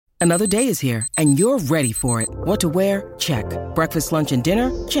Another day is here, and you're ready for it. What to wear? Check. Breakfast, lunch, and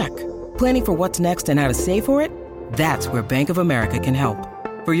dinner? Check. Planning for what's next and how to save for it? That's where Bank of America can help.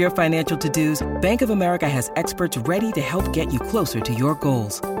 For your financial to-dos, Bank of America has experts ready to help get you closer to your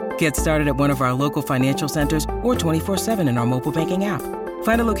goals. Get started at one of our local financial centers or 24/7 in our mobile banking app.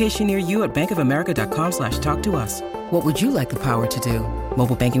 Find a location near you at bankofamerica.com/talktous. What would you like the power to do?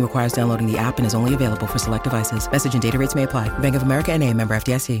 Mobile banking requires downloading the app and is only available for select devices. Message and data rates may apply. Bank of America N.A., member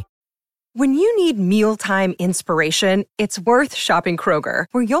FDIC. When you need mealtime inspiration, it's worth shopping Kroger,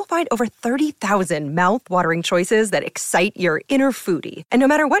 where you'll find over 30,000 mouth-watering choices that excite your inner foodie. And no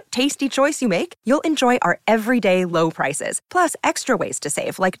matter what tasty choice you make, you'll enjoy our everyday low prices, plus extra ways to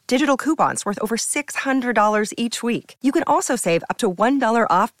save, like digital coupons worth over $600 each week. You can also save up to $1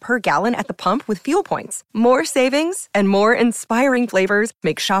 off per gallon at the pump with fuel points. More savings and more inspiring flavors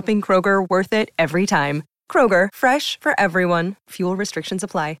make shopping Kroger worth it every time. Kroger, fresh for everyone. Fuel restrictions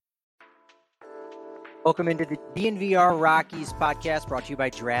apply. Welcome into the DNVR Rockies podcast, brought to you by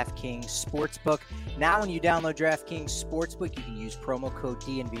DraftKings Sportsbook. Now, when you download DraftKings Sportsbook, you can use promo code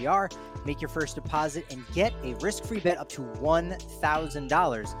DNVR, make your first deposit, and get a risk-free bet up to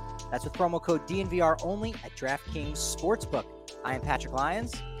 $1,000. That's with promo code DNVR only at DraftKings Sportsbook. I am Patrick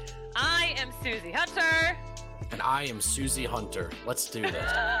Lyons. I am Susie Hunter. And I am Susie Hunter. Let's do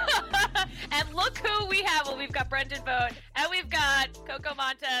this. And look who we have. Well, we've got Brendan Vogt, and we've got Coco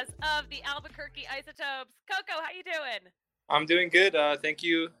Montes of the Albuquerque Isotopes. Coco, how you doing? I'm doing good. Thank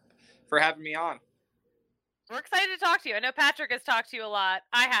you for having me on. We're excited to talk to you. I know Patrick has talked to you a lot.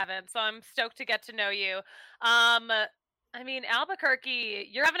 I haven't, so I'm stoked to get to know you. Albuquerque,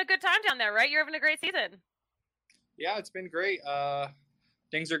 you're having a good time down there, right? You're having a great season. Yeah, it's been great.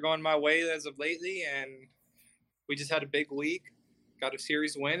 Things are going my way as of lately, and we just had a big week, got a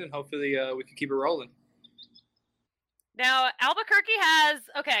series win, and hopefully we can keep it rolling. Now, Albuquerque I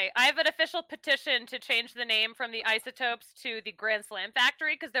have an official petition to change the name from the Isotopes to the Grand Slam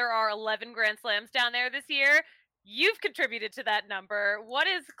Factory, because there are 11 Grand Slams down there this year. You've contributed to that number. What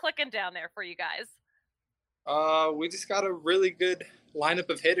is clicking down there for you guys? We just got a really good lineup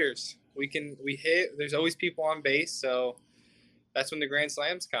of hitters. We hit. There's always people on base, so that's when the Grand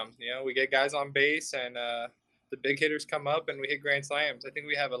Slams come. You know, we get guys on base, and the big hitters come up and we hit Grand Slams. I think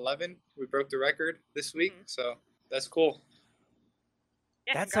we have 11. We broke the record this week, so that's cool.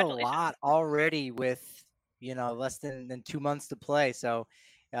 Yeah, that's a lot already with, less than 2 months to play. So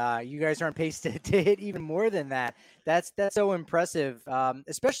you guys are on pace to hit even more than that. That's so impressive,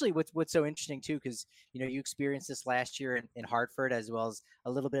 especially what's so interesting, too, because, you experienced this last year in Hartford as well as a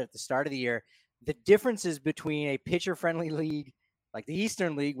little bit at the start of the year. The differences between a pitcher-friendly league like the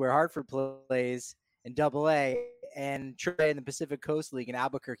Eastern League, where Hartford plays, in AA, and Trey in the Pacific Coast League in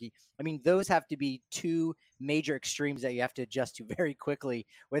Albuquerque. I mean, those have to be two major extremes that you have to adjust to very quickly,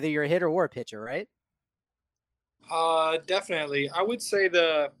 whether you're a hitter or a pitcher, right? Definitely. I would say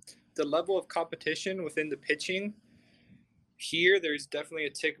the level of competition within the pitching here, there's definitely a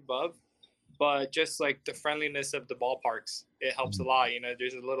tick above, but just like the friendliness of the ballparks, it helps a lot.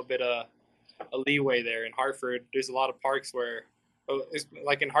 There's a little bit of a leeway there. In Hartford, there's a lot of parks where,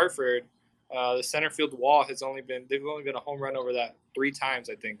 like in Hartford, the center field wall they've only been a home run over that 3 times,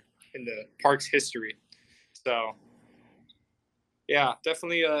 I think, in the park's history. So, yeah,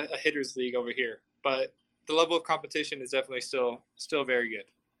 definitely a hitter's league over here. But the level of competition is definitely still very good.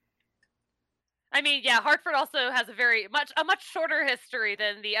 I mean, yeah, Hartford also has a much shorter history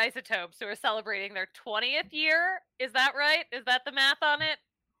than the Isotopes, who are celebrating their 20th year. Is that right? Is that the math on it?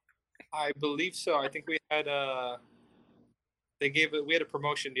 I believe so. I think we had we had a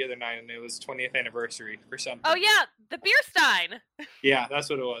promotion the other night, and it was 20th anniversary or something. Oh yeah, the beer stein. Yeah,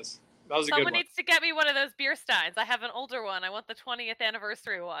 that's what it was. That was a good one. Someone needs to get me one of those beer steins. I have an older one. I want the 20th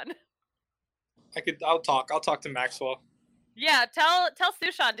anniversary one. I'll talk to Maxwell. Yeah, tell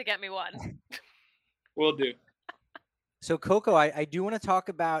Sushan to get me one. Will do. So Coco, I do want to talk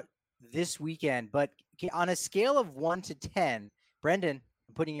about this weekend, but on a scale of 1 to 10, Brendan,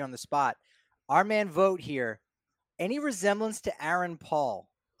 I'm putting you on the spot. Our man Vogt here. Any resemblance to Aaron Paul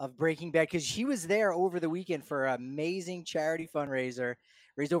of Breaking Bad? Because she was there over the weekend for an amazing charity fundraiser,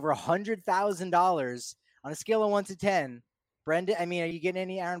 raised over $100,000 on a scale of 1 to 10. Brendan, I mean, are you getting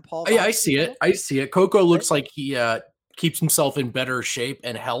any Aaron Paul? Yeah, I see it. Coco looks like he keeps himself in better shape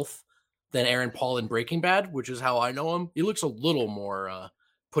and health than Aaron Paul in Breaking Bad, which is how I know him. He looks a little more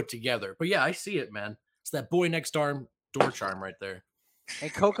put together. But yeah, I see it, man. It's that boy next door charm right there. Hey,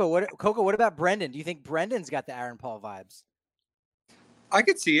 Coco, what about Brendan? Do you think Brendan's got the Aaron Paul vibes? I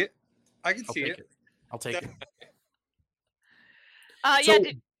could see it. I'll take it. I'll take it.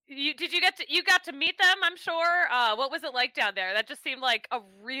 you got to meet them, I'm sure. What was it like down there? That just seemed like a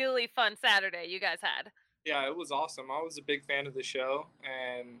really fun Saturday you guys had. Yeah, it was awesome. I was a big fan of the show,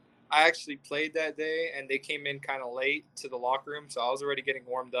 and I actually played that day, and they came in kind of late to the locker room, so I was already getting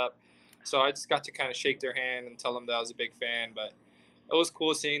warmed up. So I just got to kind of shake their hand and tell them that I was a big fan. But it was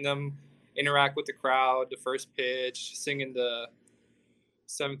cool seeing them interact with the crowd, the first pitch, singing the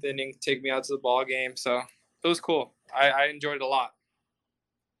seventh inning, take me out to the ball game. So it was cool. I enjoyed it a lot.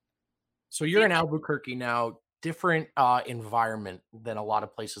 So you're in Albuquerque now, different environment than a lot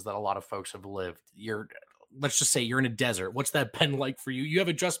of places that a lot of folks have lived. Let's just say you're in a desert. What's that been like for you? You have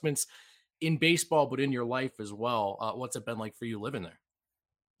adjustments in baseball, but in your life as well. What's it been like for you living there?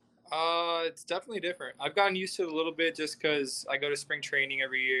 It's definitely different. I've gotten used to it a little bit just because I go to spring training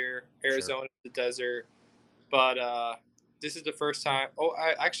every year. Arizona, the desert, but this is the first time. Oh,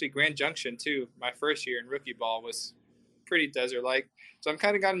 actually Grand Junction too. My first year in rookie ball was pretty desert-like, so I'm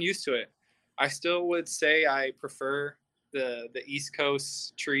kind of gotten used to it. I still would say I prefer the East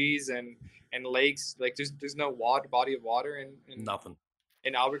Coast trees and lakes. Like there's no body of water in Nothing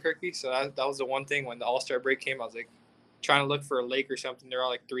in Albuquerque. So that was the one thing when the All-Star break came. I was like trying to look for a lake or something. They're all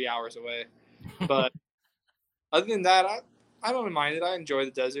like 3 hours away. But other than that, I don't mind it. I enjoy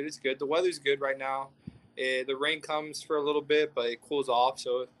the desert. It's good. The weather's good right now. The rain comes for a little bit, but it cools off,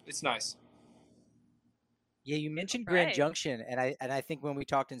 so it's nice. Yeah, you mentioned Grand Junction, and I think when we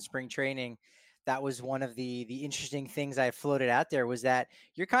talked in spring training, that was one of the interesting things I floated out there was that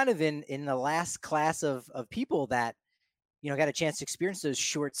you're kind of in the last class of people that got a chance to experience those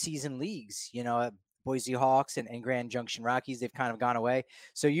short season leagues. Boise Hawks and Grand Junction Rockies, they've kind of gone away.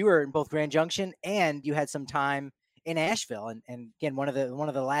 So you were in both Grand Junction and you had some time in Asheville, and again one of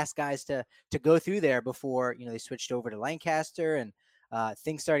the last guys to go through there before they switched over to Lancaster and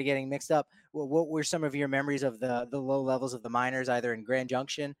things started getting mixed up. What were some of your memories of the low levels of the minors, either in Grand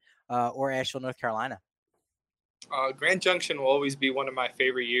Junction or Asheville, North Carolina? Grand Junction will always be one of my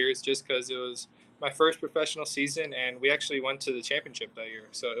favorite years just because it was my first professional season, and we actually went to the championship that year.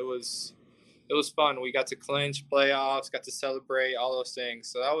 So it was fun. We got to clinch playoffs, got to celebrate, all those things.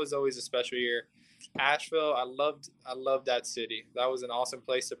 So that was always a special year. Asheville, I loved that city. That was an awesome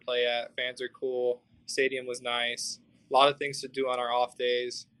place to play at. Fans are cool. Stadium was nice. A lot of things to do on our off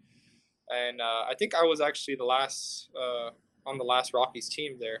days. And I think I was actually on the last Rockies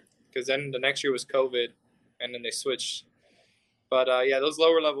team there, because then the next year was COVID, and then they switched. But yeah, those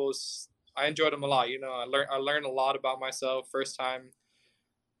lower levels, I enjoyed them a lot. I learned a lot about myself. First time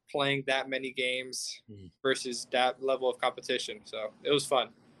playing that many games versus that level of competition. So it was fun.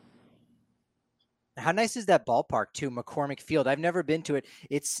 How nice is that ballpark too, McCormick Field? I've never been to it.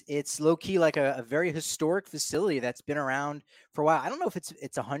 It's low key like a very historic facility that's been around for a while. I don't know if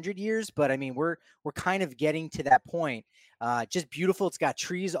it's 100 years, but I mean we're kind of getting to that point. Just beautiful. It's got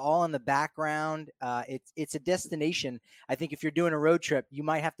trees all in the background. It's a destination. I think if you're doing a road trip, you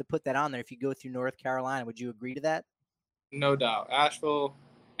might have to put that on there if you go through North Carolina. Would you agree to that? No doubt. Asheville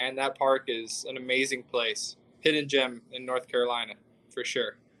and that park is an amazing place. Hidden gem in North Carolina, for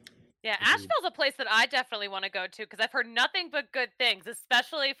sure. Yeah, Asheville's a place that I definitely want to go to because I've heard nothing but good things,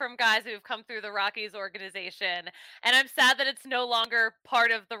 especially from guys who've come through the Rockies organization. And I'm sad that it's no longer part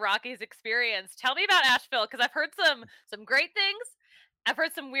of the Rockies experience. Tell me about Asheville, because I've heard some great things. I've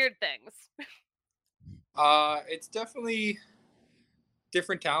heard some weird things. It's definitely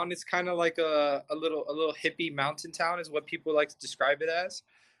different town. It's kind of like a little hippie mountain town is what people like to describe it as.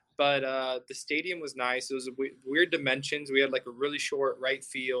 But the stadium was nice. It was weird dimensions. We had like a really short right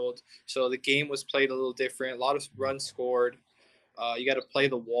field, so the game was played a little different. A lot of runs scored. You got to play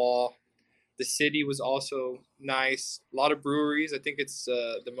the wall. The city was also nice. A lot of breweries. I think it's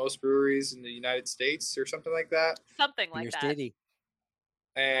the most breweries in the United States or something like that. Something like Your that. city.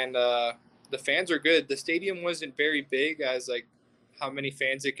 And the fans are good. The stadium wasn't very big as like how many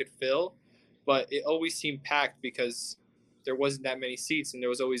fans it could fill, but it always seemed packed because there wasn't that many seats, and there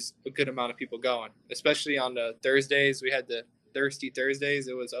was always a good amount of people going, especially on the Thursdays. We had the Thirsty Thursdays.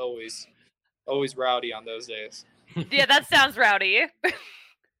 It was always rowdy on those days. Yeah, that sounds rowdy.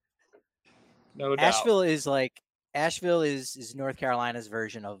 No doubt. Asheville is North Carolina's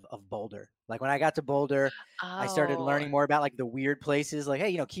version of Boulder. Like when I got to Boulder, I started learning more about like the weird places. Like,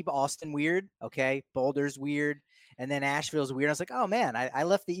 hey, keep Austin weird. Okay. Boulder's weird. And then Asheville's weird. I was like, oh man, I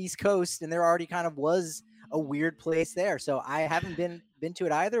left the East Coast and there already kind of was a weird place there. So I haven't been to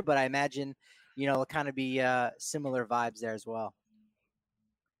it either, but I imagine, it'll kind of be similar vibes there as well.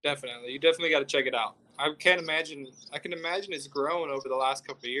 Definitely. You definitely got to check it out. I can imagine it's grown over the last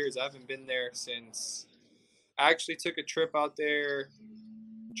couple of years. I haven't been there since I actually took a trip out there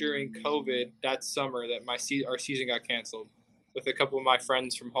during COVID that summer that our season got canceled. with a couple of my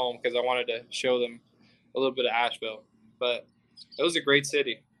friends from home because I wanted to show them a little bit of Asheville. But it was a great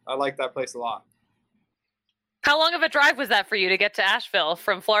city. I like that place a lot. How long of a drive was that for you to get to Asheville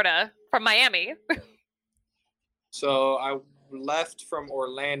from Florida, from Miami? So I left from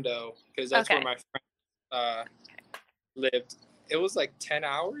Orlando because that's where my friend lived. It was like 10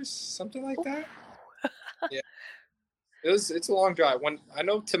 hours, something like that. Yeah. It's a long drive. I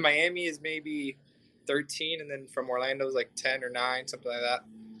know to Miami is maybe 13, and then from Orlando is like 10 or 9, something like that.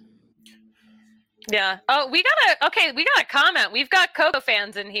 Yeah. Oh, we got a comment. We've got Coco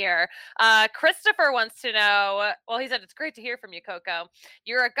fans in here. Christopher wants to know, well, he said, it's great to hear from you, Coco.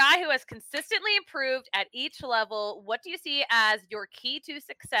 You're a guy who has consistently improved at each level. What do you see as your key to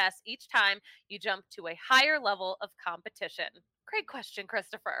success each time you jump to a higher level of competition? Great question,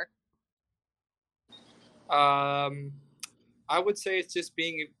 Christopher. I would say it's just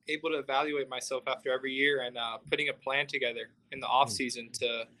being able to evaluate myself after every year and putting a plan together in the off season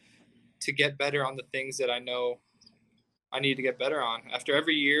to get better on the things that I know I need to get better on. After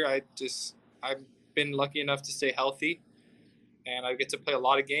every year, I've been lucky enough to stay healthy, and I get to play a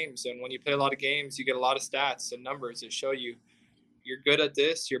lot of games. And when you play a lot of games, you get a lot of stats and numbers that show you you're good at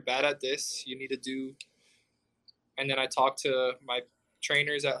this, you're bad at this, you need to do. And then I talk to my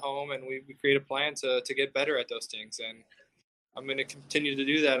trainers at home, and we create a plan to get better at those things. And I'm going to continue to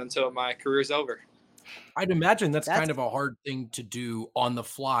do that until my career's over. I'd imagine that's kind of a hard thing to do on the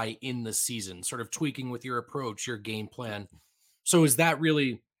fly in the season, sort of tweaking with your approach, your game plan. So is the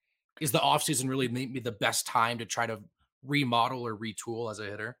off season really maybe the best time to try to remodel or retool as a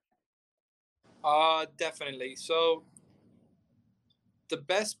hitter? Definitely. So the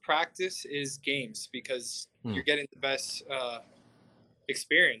best practice is games because you're getting the best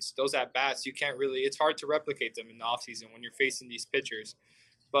experience. Those at bats, it's hard to replicate them in the off season when you're facing these pitchers.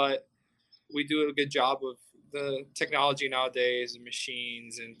 But we do a good job of the technology nowadays, and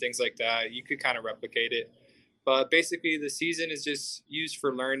machines and things like that. You could kind of replicate it. But basically, the season is just used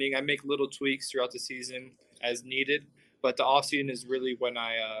for learning. I make little tweaks throughout the season as needed. But the off season is really when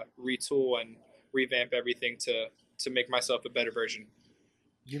I retool and revamp everything to make myself a better version.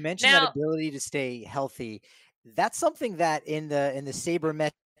 You mentioned that ability to stay healthy. That's something that in the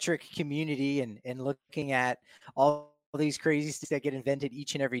sabermetric community and looking at all these crazy things that get invented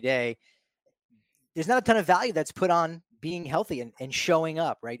each and every day, there's not a ton of value that's put on being healthy and showing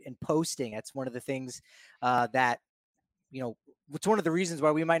up, right? And posting. That's one of the things that, it's one of the reasons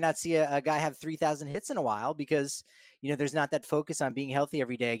why we might not see a guy have 3,000 hits in a while because, there's not that focus on being healthy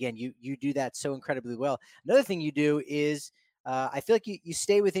every day. Again, you do that so incredibly well. Another thing you do is I feel like you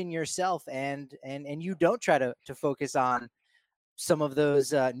stay within yourself and you don't try to focus on some of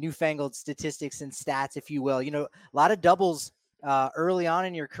those newfangled statistics and stats, if you will. A lot of doubles early on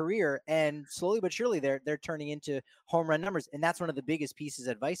in your career, and slowly but surely they're turning into home run numbers. And that's one of the biggest pieces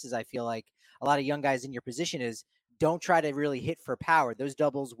of advice is I feel like a lot of young guys in your position is don't try to really hit for power. Those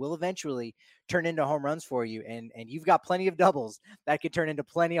doubles will eventually turn into home runs for you. And you've got plenty of doubles that could turn into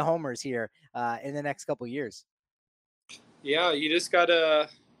plenty of homers here in the next couple of years. Yeah, you just gotta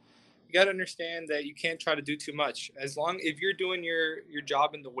understand that you can't try to do too much. If you're doing your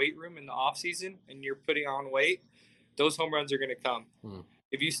job in the weight room in the off season and you're putting on weight, those home runs are going to come.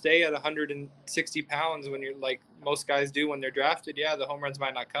 If you stay at 160 pounds when you're like most guys do when they're drafted, yeah, the home runs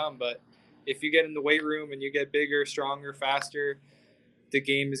might not come. But if you get in the weight room and you get bigger, stronger, faster, the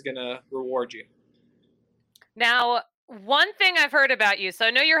game is going to reward you. Now, one thing I've heard about you, so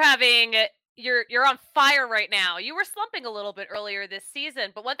I know you're on fire right now. You were slumping a little bit earlier this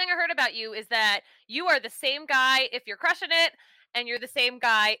season, but one thing I heard about you is that you are the same guy if you're crushing it, and you're the same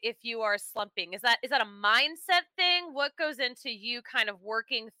guy if you are slumping. Is that a mindset thing? What goes into you kind of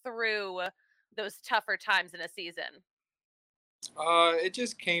working through those tougher times in a season? It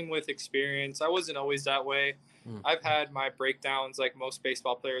just came with experience. I wasn't always that way. I've had my breakdowns like most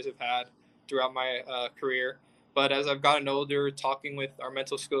baseball players have had throughout my career. But as I've gotten older, talking with our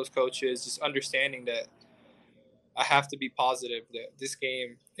mental skills coaches, just understanding that I have to be positive that this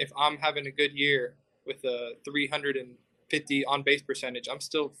game, if I'm having a good year with a 350 on base percentage, I'm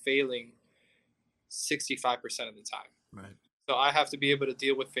still failing 65% of the time. Right. So I have to be able to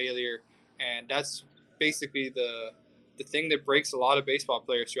deal with failure. And that's basically the thing that breaks a lot of baseball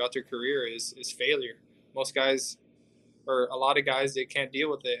players throughout their career is failure. Most guys, or a lot of guys, they can't deal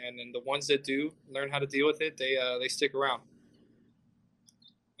with it, and then the ones that do learn how to deal with it, they stick around.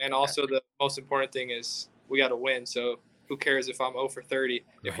 And also the most important thing is we got to win. So who cares if I'm 0 for 30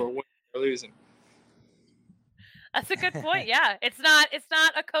 if we're winning or losing? That's a good point. Yeah, it's not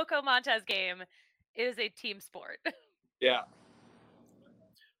a Coco Montes game. It is a team sport. Yeah.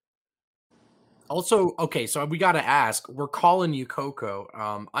 Also, okay, so we got to ask. We're calling you Coco.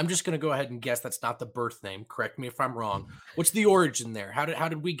 I'm just gonna go ahead and guess that's not the birth name. Correct me if I'm wrong. What's the origin there? How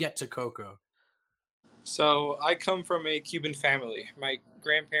did we get to Coco? So I come from a Cuban family. My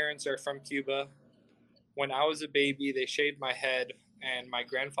grandparents are from Cuba. When I was a baby, they shaved my head, and my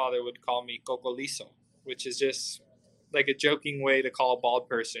grandfather would call me Cocolizo, which is just like a joking way to call a bald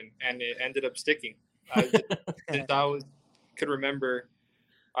person, and it ended up sticking. Since could remember,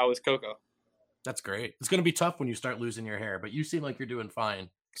 I was Coco. That's great. It's gonna be tough when you start losing your hair, but you seem like you're doing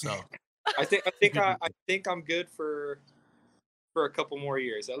fine. So I think I'm good for a couple more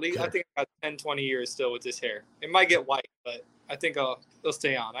years. At least I Sure. think I got 10, 20 years still with this hair. It might get white, but I think it'll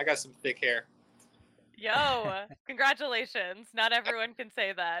stay on. I got some thick hair. Yo, congratulations. Not everyone can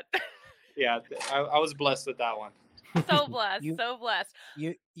say that. Yeah, I was blessed with that one. So blessed, You so blessed.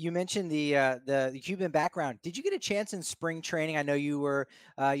 you mentioned the Cuban background. Did you get a chance in spring training? I know you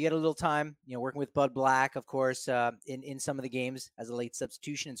had a little time, working with Bud Black, of course, in some of the games as a late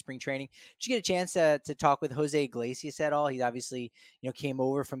substitution in spring training. Did you get a chance to talk with Jose Iglesias at all? He obviously came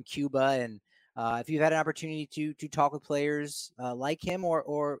over from Cuba, and if you've had an opportunity to talk with players like him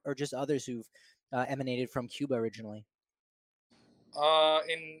or just others who've emanated from Cuba originally.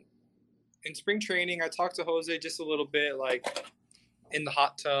 In spring training, I talked to Jose just a little bit, like in the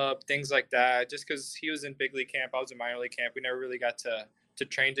hot tub, things like that. Just because he was in big league camp, I was in minor league camp. We never really got to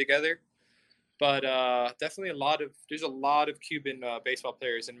train together. But definitely there's a lot of Cuban baseball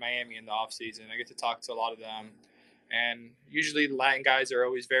players in Miami in the off season. I get to talk to a lot of them, and usually the Latin guys are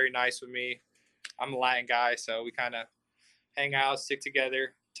always very nice with me. I'm a Latin guy, so we kind of hang out, stick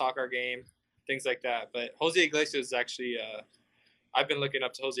together, talk our game, things like that. But Jose Iglesias is actually, I've been looking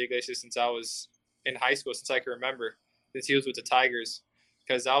up to Jose Iglesias since I was in high school, since I can remember, since he was with the Tigers,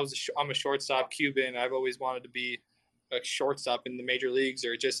 because I'm a shortstop Cuban. I've always wanted to be a shortstop in the major leagues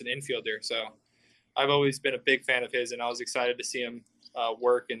or just an infielder. So I've always been a big fan of his, and I was excited to see him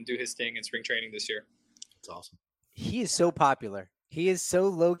work and do his thing in spring training this year. That's awesome. He is so popular. He is so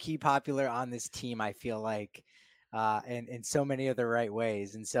low key popular on this team. I feel like, and in so many of the right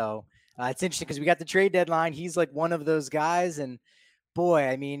ways. And so it's interesting because we got the trade deadline. He's like one of those guys. And boy,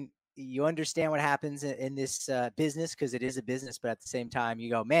 I mean, you understand what happens in this business because it is a business, but at the same time, you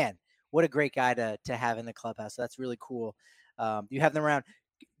go, man, what a great guy to have in the clubhouse. So that's really cool. You have them around.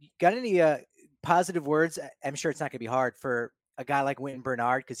 Got any positive words? I'm sure it's not going to be hard for a guy like Wynton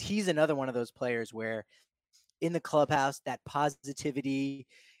Bernard because he's another one of those players where in the clubhouse, that positivity.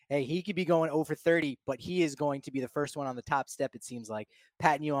 Hey, he could be going over 30, but he is going to be the first one on the top step, it seems like,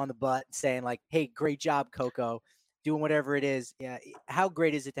 patting you on the butt, saying like, hey, great job, Coco, doing whatever it is. Yeah. How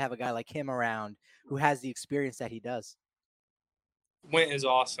great is it to have a guy like him around who has the experience that he does? Went is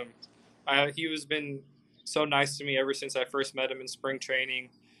awesome. He has been so nice to me ever since I first met him in spring training.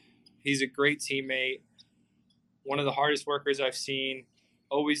 He's a great teammate, one of the hardest workers I've seen,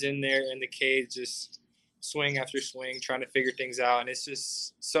 always in there in the cage, just swing after swing, trying to figure things out. And it's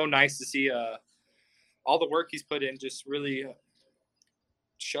just so nice to see all the work he's put in just really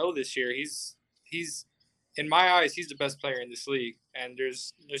show this year. He's in my eyes, he's the best player in this league, and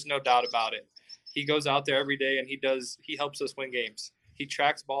there's no doubt about it. He goes out there every day and he helps us win games. He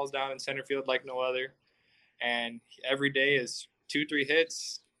tracks balls down in center field like no other, and every day is 2-3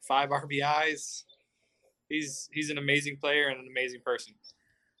 hits, 5 RBIs. He's an amazing player and an amazing person.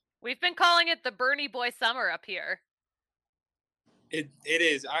 We've been calling it the Bernie Boy summer up here. It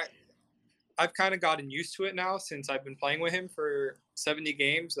is. I've kind of gotten used to it now since I've been playing with him for 70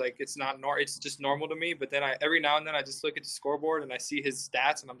 games. Like it's just normal to me. But then every now and then I just look at the scoreboard and I see his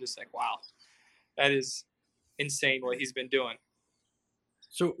stats and I'm just like, wow, that is insane what he's been doing.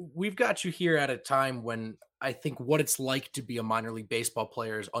 So we've got you here at a time when I think what it's like to be a minor league baseball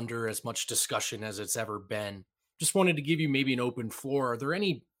player is under as much discussion as it's ever been. Just wanted to give you maybe an open floor. Are there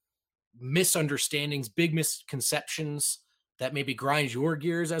any misunderstandings, big misconceptions that maybe grind your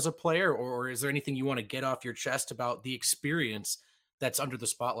gears as a player, or is there anything you want to get off your chest about the experience that's under the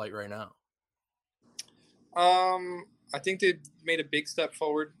spotlight right now? I think they made a big step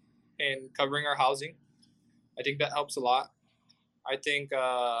forward in covering our housing. I think that helps a lot. I think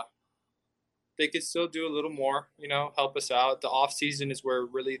they could still do a little more, help us out. The off season is where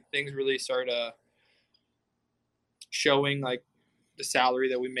things really start showing, like the salary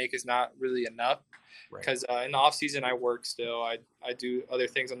that we make is not really enough. Because in the off season I work still. I do other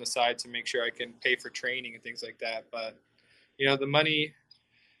things on the side to make sure I can pay for training and things like that. But the money,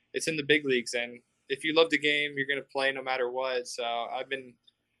 it's in the big leagues, and if you love the game, you're gonna play no matter what. So I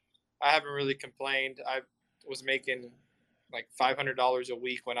haven't really complained. I was making like $500 a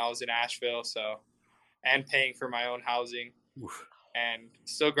week when I was in Asheville, and paying for my own housing. Oof. and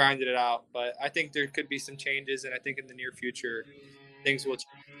still grinded it out. But I think there could be some changes, and I think in the near future things will change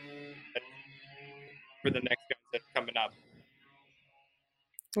for the next guys that are coming up.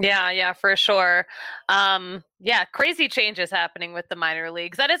 Yeah, for sure. Yeah, crazy changes happening with the minor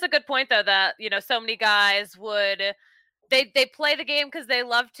leagues. That is a good point, though, that, so many guys would they play the game because they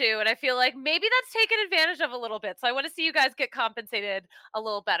love to, and I feel like maybe that's taken advantage of a little bit. So I want to see you guys get compensated a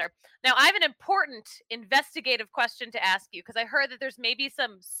little better. Now, I have an important investigative question to ask you, because I heard that there's maybe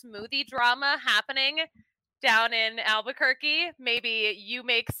some smoothie drama happening down in Albuquerque. Maybe you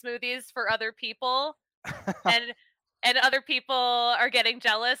make smoothies for other people, and other people are getting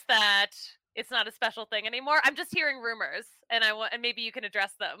jealous that it's not a special thing anymore. I'm just hearing rumors, and maybe you can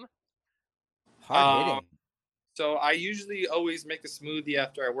address them. Hard hitting. So I usually always make a smoothie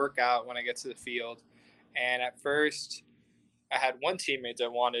after I work out when I get to the field. And at first, I had one teammate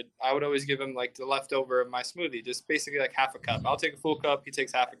that I would always give him like the leftover of my smoothie, just basically like half a cup. I'll take a full cup, he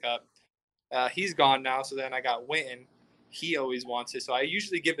takes half a cup. He's gone now, so then I got Winton. He always wants it, so I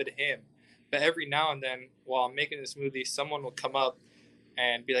usually give it to him. But every now and then, while I'm making the smoothie, someone will come up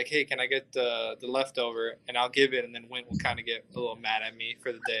and be like, "Hey, can I get the leftover?" And I'll give it, and then Winton will kind of get a little mad at me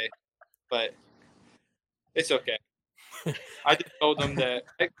for the day. But it's okay. I just told him that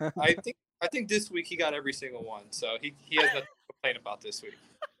I think this week he got every single one, so he has nothing to complain about this week.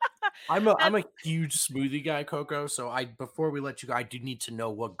 I'm a huge smoothie guy, Coco. So before we let you go, I do need to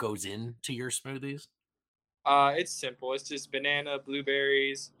know what goes into your smoothies. It's simple. It's just banana,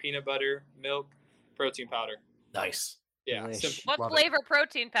 blueberries, peanut butter, milk, protein powder. Nice. Yeah. What Love flavor it.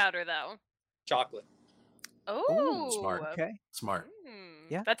 Protein powder though? Chocolate. Oh, smart. Okay. Smart.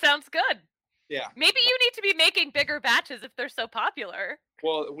 Yeah. That sounds good. Yeah. Maybe you need to be making bigger batches if they're so popular.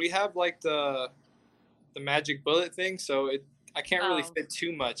 Well, we have like the magic bullet thing, so I can't really fit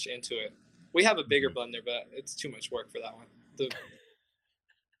too much into it. We have a bigger blender, but it's too much work for that one.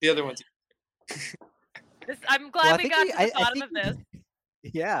 The other one's I'm glad we got to the bottom of this.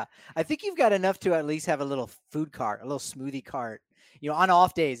 Yeah, I think you've got enough to at least have a little food cart, a little smoothie cart. On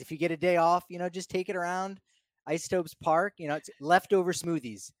off days, if you get a day off, just take it around Isotopes Park. It's leftover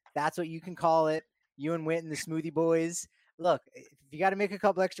smoothies. That's what you can call it. You and Winton, the smoothie boys. Look, if you got to make a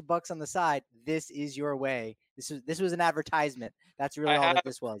couple extra bucks on the side, this is your way. This was an advertisement. That's really all that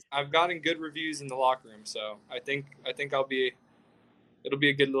this was. I've gotten good reviews in the locker room, so I think it'll be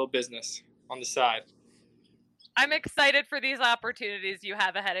a good little business on the side. I'm excited for these opportunities you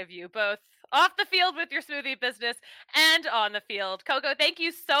have ahead of you, both off the field with your smoothie business and on the field. Coco, thank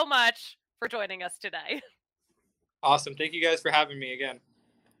you so much for joining us today. Awesome. Thank you guys for having me again.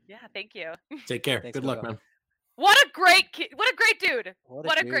 Yeah, thank you. Take care. Thanks, good luck, man. What a great dude. What a great dude.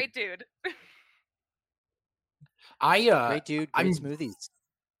 Great dude, great smoothies.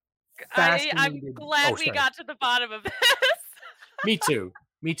 I'm glad we got to the bottom of this. Me too.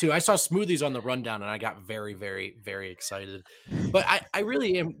 I saw smoothies on the rundown and I got very, very, very excited. But I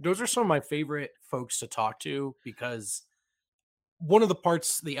really am. Those are some of my favorite folks to talk to, because one of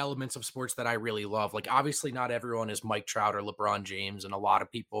the elements of sports that I really love, like obviously not everyone is Mike Trout or LeBron James, and a lot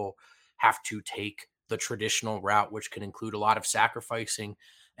of people have to take the traditional route, which can include a lot of sacrificing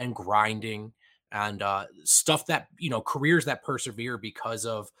and grinding and stuff that, careers that persevere because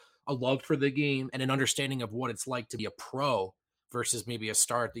of a love for the game and an understanding of what it's like to be a pro versus maybe a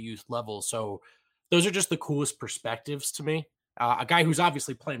star at the youth level. So those are just the coolest perspectives to me. A guy who's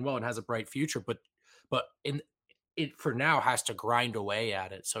obviously playing well and has a bright future, but it for now has to grind away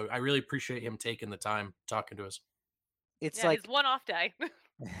at it. So I really appreciate him taking the time talking to us. It's like his one-off day.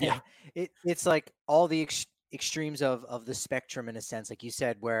 Yeah, it's like all the extremes of the spectrum, in a sense, like you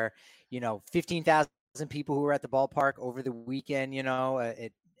said, where 15,000 people who were at the ballpark over the weekend.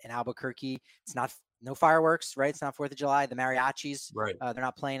 In Albuquerque, it's no fireworks, right? It's not 4th of July. The mariachis, right? They're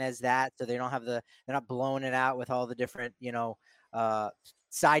not playing as that, so they don't have they're not blowing it out with all the different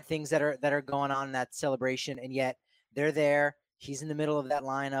side things that are going on in that celebration, and yet they're there. He's in the middle of that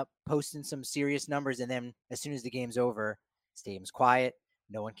lineup, posting some serious numbers, and then as soon as the game's over, stadium's quiet.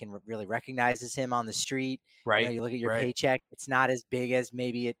 No one can really recognizes him on the street. Right. You look at your paycheck; it's not as big as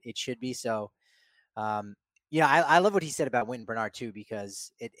maybe it should be. So, I love what he said about Winton Bernard too,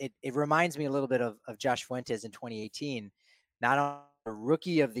 because it reminds me a little bit of Josh Fuentes in 2018, not only a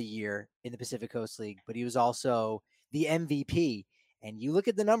rookie of the year in the Pacific Coast League, but he was also the MVP. And you look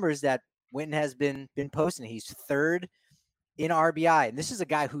at the numbers that Winton has been posting. He's third in RBI, and this is a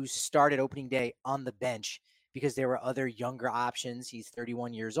guy who started opening day on the bench because there were other younger options. He's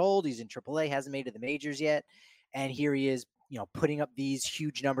 31 years old. He's in AAA, hasn't made it to the majors yet. And here he is, putting up these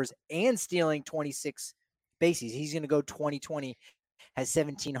huge numbers and stealing 26 bases. He's going to go 2020 has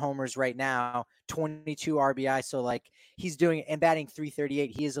 17 homers right now, 22 RBI. So like he's doing and batting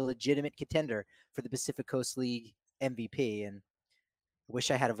 .338. He is a legitimate contender for the Pacific Coast League MVP. And I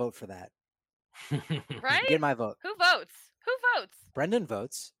wish I had a vote for that. Right? Get my vote. Who votes? Who votes? Brendan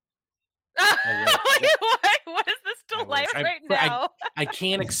votes. What is this delay right now? I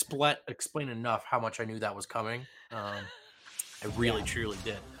can't explain enough how much I knew that was coming. I really, truly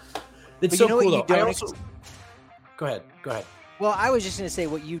did. It's so cool, though. Go ahead. Well, I was just going to say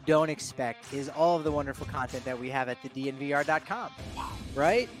what you don't expect is all of the wonderful content that we have at the DNVR.com,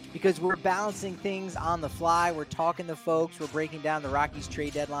 right? Because we're balancing things on the fly. We're talking to folks. We're breaking down the Rockies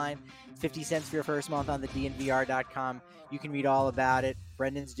trade deadline. 50 cents for your first month on the DNVR.com. You can read all about it.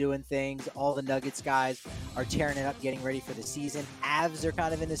 Brendan's doing things. All the Nuggets guys are tearing it up, getting ready for the season. Avs are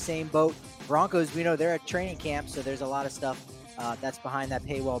kind of in the same boat. Broncos, we know they're at training camp, so there's a lot of stuff that's behind that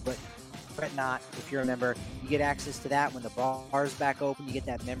paywall. But fret not, if you're a member, you get access to that when the bar's back open. You get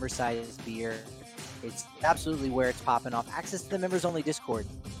that member-sized beer. It's absolutely where it's popping off. Access to the members-only Discord.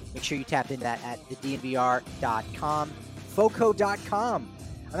 Make sure you tap into that at thednvr.com. Foco.com.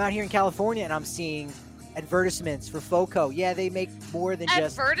 I'm out here in California, and I'm seeing advertisements for Foco. Yeah, they make more than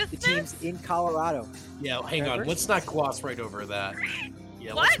just the teams in Colorado. Yeah, hang on. Let's not gloss right over that.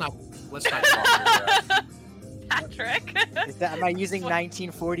 Yeah, what? let's not gloss over that. Patrick. Am I using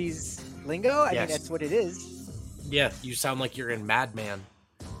 1940s lingo? I mean, that's what it is. Yeah, you sound like you're in Mad Men.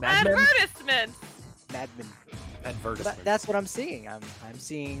 Advertisements. Advertisements. That's what I'm seeing. I'm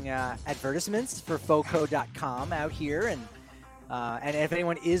seeing advertisements for Foco.com out here, and if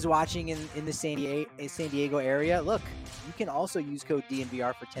anyone is watching in the San Diego area, look, you can also use code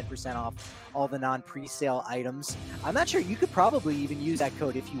DNVR for 10% off all the non-presale items. I'm not sure, you could probably even use that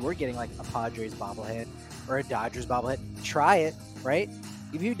code if you were getting like a Padres bobblehead or a Dodgers bobblehead. Try it, right?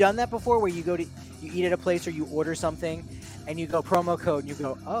 Have you done that before, where you eat at a place or you order something and you go promo code and you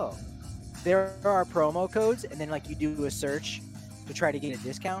go, oh, there are promo codes, and then like you do a search to try to get a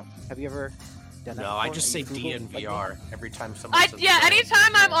discount? Have you ever done that? No, before? I just say DNVR every time says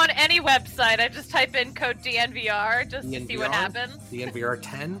anytime I'm on any website, I just type in code DNVR just to see what happens. DNVR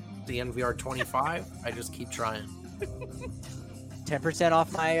 10, DNVR 25. I just keep trying. 10%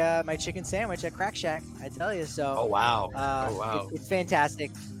 off my chicken sandwich at Crack Shack, I tell you. So. Oh wow! It's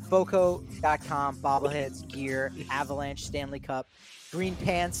fantastic. Foco.com, bobbleheads, gear, Avalanche, Stanley Cup, green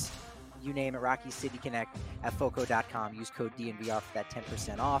pants, you name it. Rocky City Connect at Foco.com. Use code DNVR for that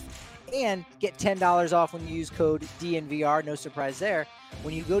 10% off, and get $10 off when you use code DNVR. No surprise there.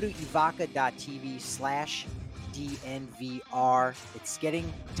 When you go to evoca.tv/DNVR, it's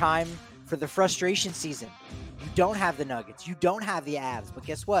getting time for the frustration season. You don't have the Nuggets. You don't have the Avs. But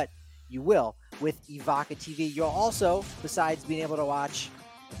guess what? You will with Evoca TV. You'll also, besides being able to watch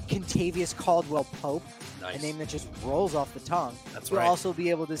Contavious Caldwell-Pope, a name that just rolls off the tongue, you'll also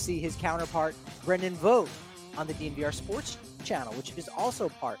be able to see his counterpart, Brendan Vogt, on the DNVR Sports channel, which is also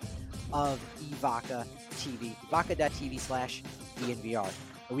part of Evoca TV. Evoca.tv/DNVR.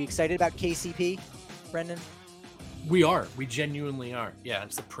 Are we excited about KCP, Brendan? We are. We genuinely are. Yeah,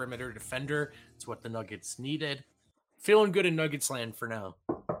 it's the perimeter defender. It's what the Nuggets needed. Feeling good in Nuggets land for now.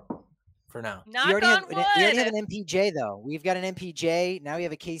 We already have an MPJ, though. We've got an MPJ. Now we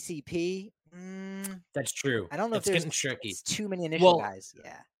have a KCP. That's true. I don't know if there's getting tricky. It's too many initial guys.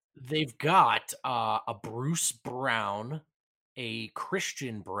 Yeah. They've got a Bruce Brown, a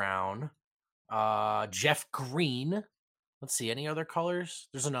Christian Brown, Jeff Green. Let's see, any other colors?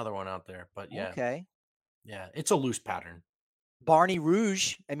 There's another one out there, but yeah. Okay. Yeah, it's a loose pattern. Barney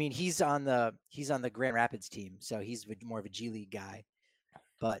Rouge. I mean, he's on the Grand Rapids team, so he's more of a G League guy.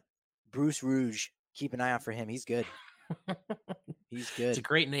 But Bruce Rouge, keep an eye out for him. He's good. He's good. It's a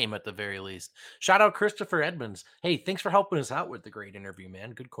great name at the very least. Shout out Christopher Edmonds. Hey, thanks for helping us out with the great interview,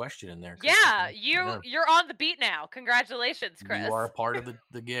 man. Good question in there. Yeah, you're on the beat now. Congratulations, Chris. You are a part of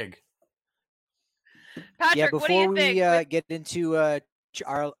the gig. Patrick, before what do you think? Get into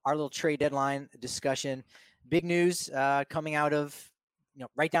our little trade deadline discussion, big news coming out of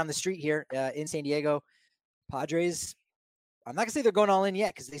right down the street here in San Diego. Padres, I'm not gonna say they're going all in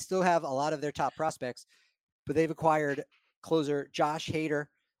yet because they still have a lot of their top prospects, but they've acquired closer Josh Hader,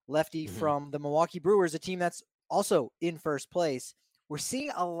 lefty from the Milwaukee Brewers, a team that's also in first place. We're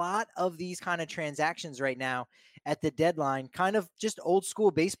seeing a lot of these kind of transactions right now at the deadline, kind of just old school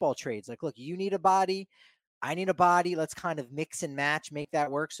baseball trades. Like, look, you need a body, I need a body. Let's kind of mix and match, make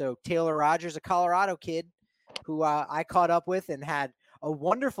that work. So Taylor Rogers, a Colorado kid who I caught up with and had a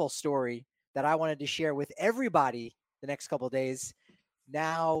wonderful story that I wanted to share with everybody the next couple of days.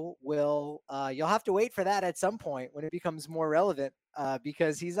 Now you'll have to wait for that at some point when it becomes more relevant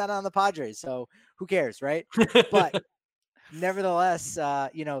because he's not on the Padres. So who cares, right? But nevertheless,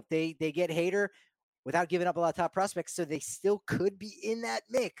 they get Hader without giving up a lot of top prospects, so they still could be in that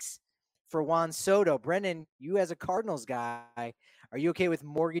mix for Juan Soto. Brendan, you as a Cardinals guy, are you okay with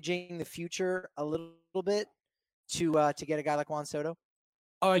mortgaging the future a little bit to get a guy like Juan Soto?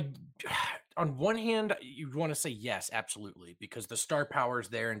 On one hand, you'd want to say yes, absolutely, because the star power is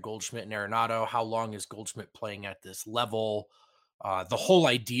there in Goldschmidt and Arenado. How long is Goldschmidt playing at this level? The whole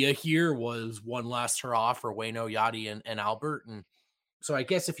idea here was one last hurrah for Waino, Yadi, and Albert. And so I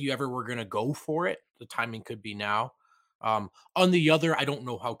guess if you ever were going to go for it, the timing could be now. On the other, I don't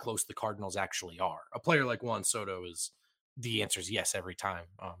know how close the Cardinals actually are. A player like Juan Soto the answer is yes every time.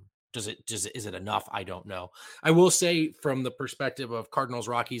 Is it enough? I don't know. I will say from the perspective of Cardinals,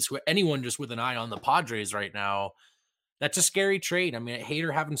 Rockies, anyone just with an eye on the Padres right now, that's a scary trade. I mean,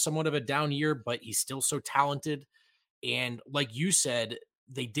 Hader having somewhat of a down year, but he's still so talented. And like you said,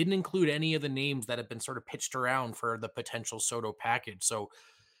 they didn't include any of the names that have been sort of pitched around for the potential Soto package. So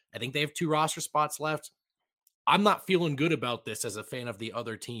I think they have 2 roster spots left. I'm not feeling good about this as a fan of the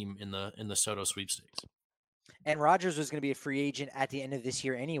other team in the Soto sweepstakes. And Rogers was going to be a free agent at the end of this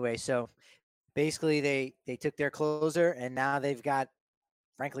year anyway. So basically they took their closer and now they've got,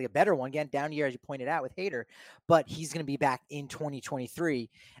 frankly, a better one. Again, down year, as you pointed out, with Hader, but he's going to be back in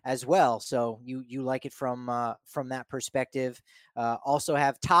 2023 as well. So you like it from that perspective. Also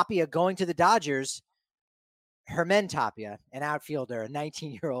have Tapia going to the Dodgers. Germán Tapia, an outfielder, a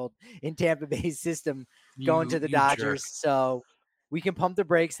 19-year-old in Tampa Bay's system, going to the Dodgers. Jerk. So we can pump the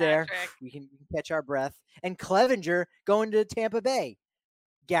brakes there. We can catch our breath. And Clevenger going to Tampa Bay.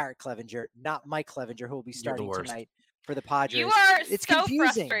 Garrett Clevenger, not Mike Clevenger, who will be starting tonight for the Padres. You are it's so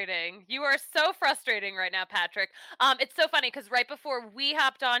confusing. frustrating. You are so frustrating right now, Patrick. It's so funny because right before we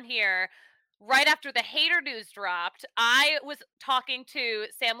hopped on here, right after the Hader news dropped, I was talking to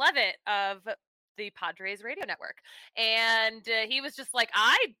Sam Levitt of the Padres radio network. And he was just like,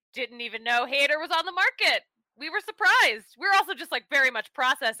 I didn't even know Hader was on the market. We were surprised. We were also just like very much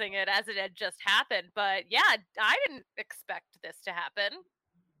processing it as it had just happened. But yeah, I didn't expect this to happen.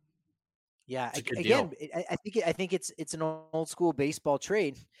 Yeah, again, I think it's an old school baseball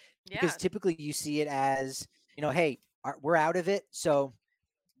trade because typically you see it as, hey, we're out of it, so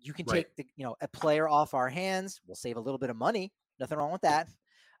you can take a player off our hands. We'll save a little bit of money. Nothing wrong with that.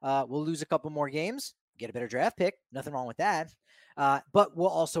 We'll lose a couple more games, get a better draft pick. Nothing wrong with that. But we'll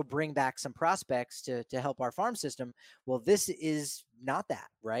also bring back some prospects to help our farm system. Well, this is not that,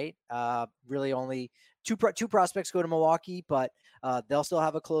 right? Really only two prospects go to Milwaukee, but they'll still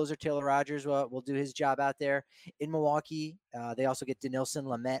have a closer. Taylor Rogers will do his job out there in Milwaukee. They also get Dinelson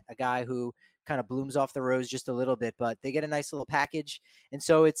Lamet, a guy who kind of blooms off the rose just a little bit, but they get a nice little package. And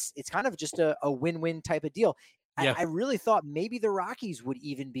so it's kind of just a win-win type of deal. Yeah. I really thought maybe the Rockies would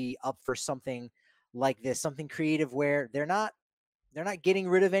even be up for something like this, something creative where they're not getting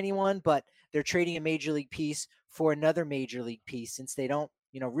rid of anyone, but they're trading a major league piece for another major league piece since they don't,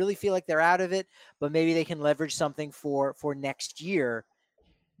 really feel like they're out of it, but maybe they can leverage something for next year.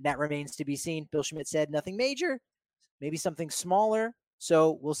 That remains to be seen. Bill Schmidt said nothing major, maybe something smaller.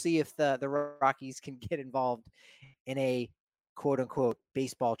 So we'll see if the Rockies can get involved in a quote unquote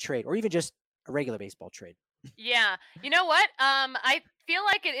baseball trade or even just a regular baseball trade. Yeah. You know what? I feel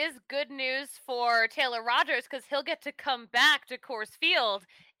like it is good news for Taylor Rogers because he'll get to come back to Coors Field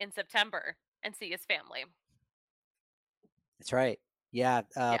in September and see his family. That's right. Yeah.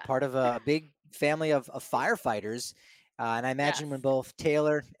 Part of a big family of firefighters. And I imagine when both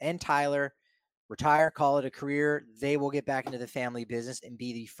Taylor and Tyler retire, call it a career, they will get back into the family business and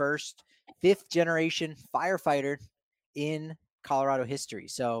be the first 5th generation firefighter in Colorado history.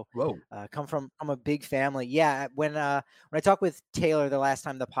 So come from a big family. Yeah. When I talked with Taylor the last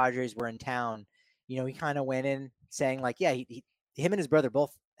time the Padres were in town, he kind of went in saying like, yeah, him and his brother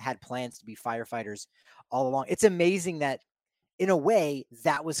both had plans to be firefighters all along. It's amazing that in a way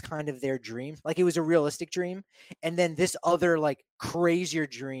that was kind of their dream. Like it was a realistic dream. And then this other like crazier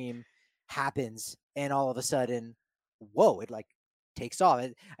dream happens. And all of a sudden, whoa, it like takes off.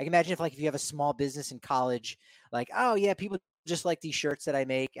 I can imagine if you have a small business in college, like, oh yeah, people just like these shirts that I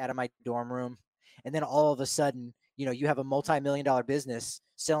make out of my dorm room. And then all of a sudden, you have a multi-million-dollar business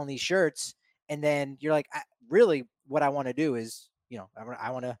selling these shirts. And then you're like, really what I want to do is,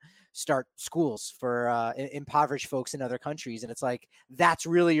 I want to start schools for impoverished folks in other countries. And it's like, that's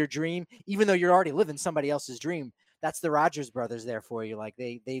really your dream, even though you're already living somebody else's dream. That's the Rogers brothers there for you. Like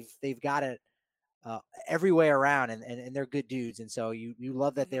they've got it every way around and they're good dudes. And so you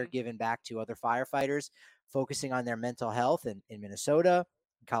love that they're giving back to other firefighters, focusing on their mental health in Minnesota,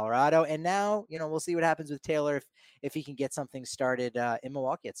 Colorado. And now, we'll see what happens with Taylor if he can get something started in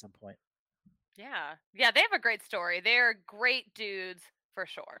Milwaukee at some point. Yeah. Yeah, they have a great story. They're great dudes for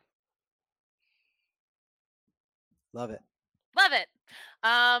sure. Love it. Love it.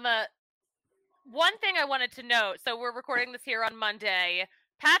 One thing I wanted to note, so we're recording this here on Monday.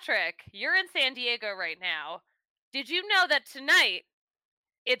 Patrick, you're in San Diego right now. Did you know that tonight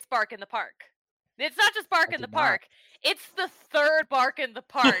it's Bark in the Park? It's not just Bark in the Park. It's the third Bark in the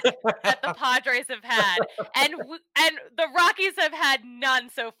Park that the Padres have had. And the Rockies have had none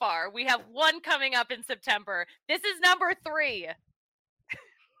so far. We have one coming up in September. This is number 3.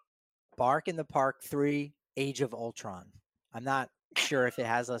 Bark in the Park 3, Age of Ultron. I'm not sure if it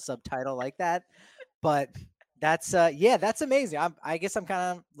has a subtitle like that, but that's that's amazing. I guess I'm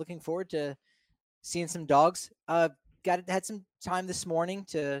kind of looking forward to seeing some dogs. Had some time this morning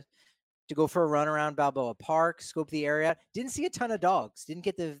to go for a run around Balboa Park, scope the area. Didn't see a ton of dogs. Didn't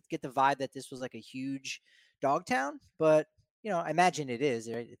get the vibe that this was like a huge dog town, but I imagine it is.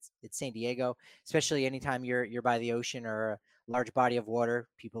 Right? It's San Diego, especially anytime you're by the ocean or a large body of water.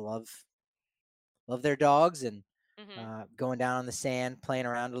 People love their dogs and going down on the sand, playing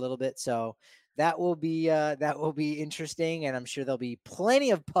around a little bit. So that will be interesting, and I'm sure there'll be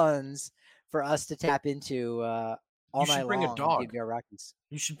plenty of puns for us to tap into all night long. Bring a dog. Rockies.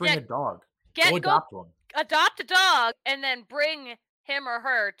 You should bring a dog. Go adopt one. Adopt a dog and then bring him or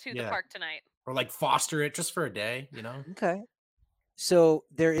her to the park tonight. Or like foster it just for a day, Okay. So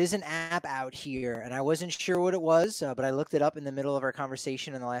there is an app out here, and I wasn't sure what it was, but I looked it up in the middle of our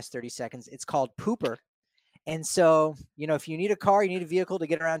conversation in the last 30 seconds. It's called Pooper. And so, if you need a car, you need a vehicle to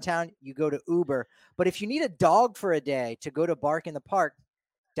get around town, you go to Uber. But if you need a dog for a day to go to Bark in the Park,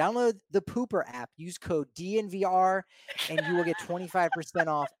 download the Pooper app. Use code DNVR, and you will get 25%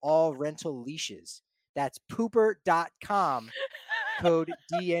 off all rental leashes. That's pooper.com, code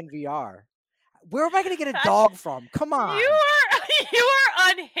DNVR. Where am I going to get a dog from? Come on. You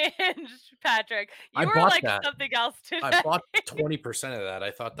are unhinged, Patrick. You are like that. Something else today. I bought 20% of that.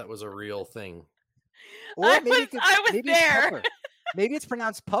 I thought that was a real thing. Or I was there. Maybe it's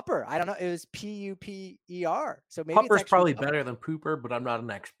pronounced pupper. I don't know. It was P-U-P-E-R. So maybe Pupper's probably better than pooper, but I'm not an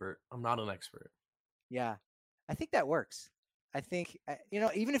expert. Yeah, I think that works. I think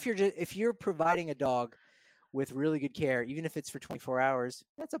even if you're providing a dog with really good care, even if it's for 24 hours,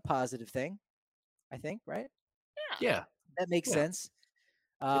 that's a positive thing. I think, right? Yeah. That makes sense.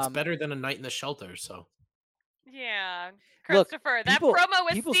 It's better than a night in the shelter. So. Yeah, Christopher, that promo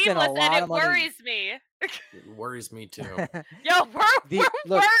was seamless, and it worries me. It worries me too. Yo, we're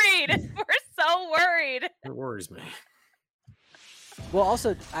worried. We're so worried. It worries me. Well,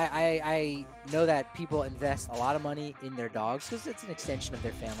 also, I know that people invest a lot of money in their dogs because it's an extension of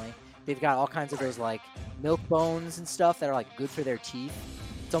their family. They've got all kinds of those like milk bones and stuff that are like good for their teeth.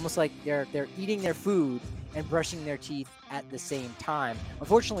 It's almost like they're eating their food and brushing their teeth at the same time.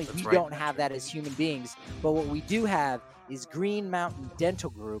 Unfortunately, we don't have that as human beings, but what we do have is Green Mountain Dental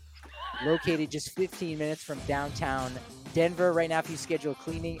Group, located just 15 minutes from downtown Denver. Right now, if you schedule a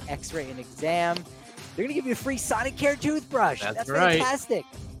cleaning, x-ray, and exam, they're going to give you a free Sonicare toothbrush. That's fantastic.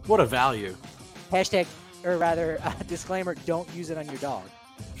 What a value. Hashtag, or rather, disclaimer, don't use it on your dog.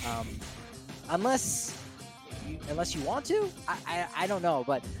 Unless you want to, I don't know,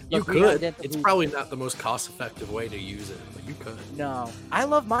 but you could. It's probably not the most cost-effective way to use it, but you could. No, I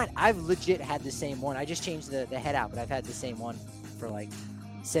love mine. I've legit had the same one. I just changed the head out, but I've had the same one for like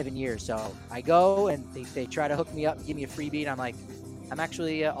 7 years. So I go and they try to hook me up and give me a freebie, and I'm like, I'm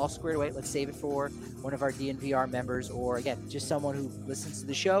actually all squared away. Let's save it for one of our DNVR members, or again, just someone who listens to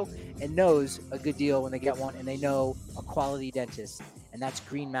the show and knows a good deal when they get one, and they know a quality dentist. And that's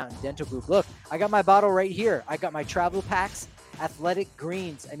Green Mountain Dental Group. Look, I got my bottle right here. I got my travel packs, Athletic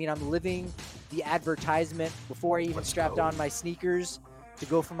Greens. I mean, I'm living the advertisement. Before I even strapped on my sneakers to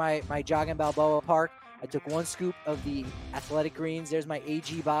go for my jog in Balboa Park, I took 1 scoop of the Athletic Greens. There's my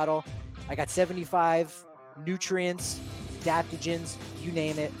AG bottle. I got 75 nutrients, adaptogens, you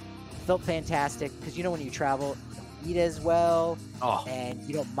name it. Felt fantastic because when you travel, you don't eat as well, and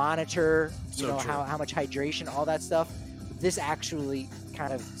you don't monitor how much hydration, all that stuff. This actually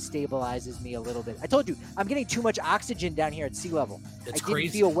kind of stabilizes me a little bit. I told you, I'm getting too much oxygen down here at sea level. I didn't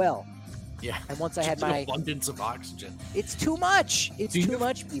feel well. Yeah. And once I had my abundance of oxygen. It's too much. It's too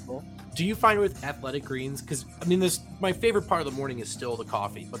much, people. Do you find with Athletic Greens, because I mean, my favorite part of the morning is still the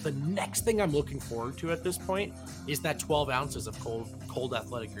coffee, but the next thing I'm looking forward to at this point is that 12 ounces of cold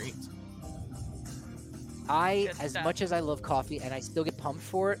Athletic Greens. As much as I love coffee and I still get pumped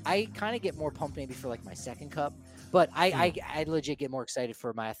for it, I kind of get more pumped maybe for like my second cup. But I legit get more excited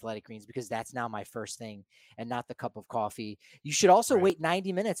for my Athletic Greens because that's now my first thing and not the cup of coffee. You should also wait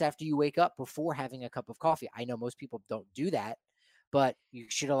 90 minutes after you wake up before having a cup of coffee. I know most people don't do that, but you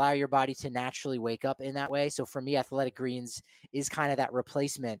should allow your body to naturally wake up in that way. So for me, Athletic Greens is kind of that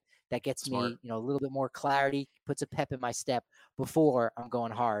replacement that gets Smart. me, a little bit more clarity, puts a pep in my step before I'm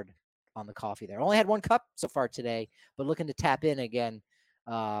going hard on the coffee there. I only had 1 cup so far today, but looking to tap in again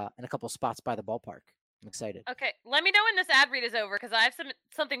in a couple spots by the ballpark. I'm excited. Okay, let me know when this ad read is over because I have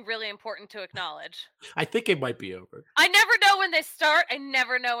something really important to acknowledge. I think it might be over. I never know when they start. I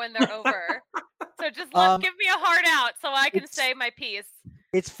never know when they're over. So just give me a hard out so I can say my piece.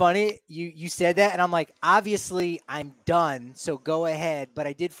 It's funny you said that, and I'm like, obviously I'm done, so go ahead. But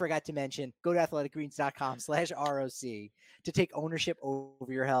I did forget to mention, go to athleticgreens.com/ROC to take ownership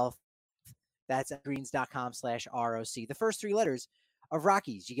over your health. That's at greens.com/ROC. The first 3 letters of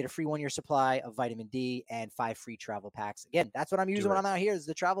Rockies. You get a free 1-year supply of vitamin D and 5 free travel packs. Again, that's what I'm using when I'm out here is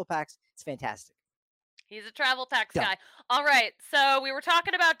the travel packs. It's fantastic. He's a travel packs guy. All right, so we were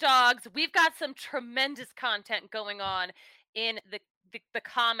talking about dogs. We've got some tremendous content going on in the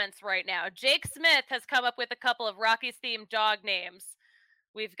comments right now. Jake Smith has come up with a couple of Rockies themed dog names.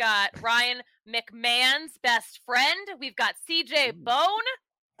 We've got Ryan McMahon's best friend. We've got CJ Bone,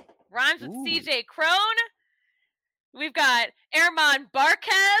 rhymes with CJ Crone. We've got Herman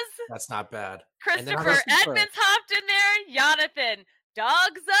Barquez. That's not bad. Christopher Edmonds hopped in there. Jonathan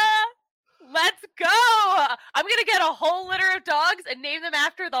Dogza. Let's go. I'm going to get a whole litter of dogs and name them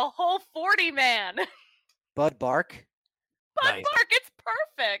after the whole 40 man. Bud Bark. Bud Bark. It's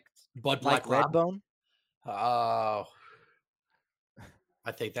perfect. Bud Black Redbone. Oh.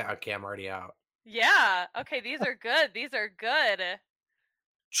 I think that okay, I'm already out. Yeah. Okay, these are good. These are good.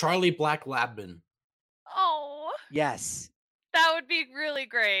 Charlie Black Labman. Oh. Yes. That would be really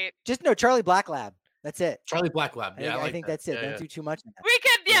great. Just no Charlie Black Lab. That's it. Charlie Black Lab. Yeah, I think that's it. Don't do too much. We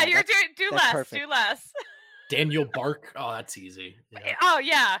could, you're do less. Perfect. Do less. Daniel Bark. Oh, that's easy. Yeah. Oh,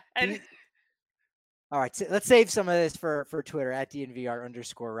 yeah. And all right, so let's save some of this for Twitter at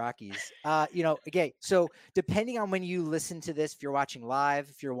DNVR_Rockies. Again, so depending on when you listen to this, if you're watching live,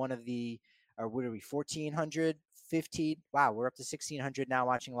 if you're one of the, or what are we, 1,400, 15? Wow, we're up to 1,600 now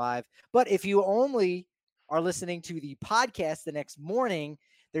watching live. But if you only are listening to the podcast the next morning,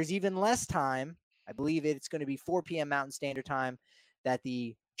 there's even less time. I believe it's going to be 4 p.m. Mountain Standard Time that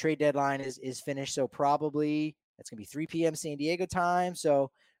the trade deadline is finished. So probably that's going to be 3 p.m. San Diego time.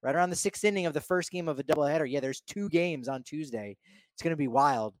 So right around the 6th inning of the first game of a doubleheader. Yeah, there's 2 games on Tuesday. It's going to be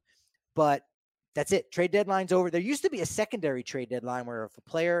wild. But that's it. Trade deadline's over. There used to be a secondary trade deadline where if a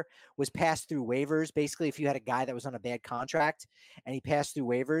player was passed through waivers, basically if you had a guy that was on a bad contract and he passed through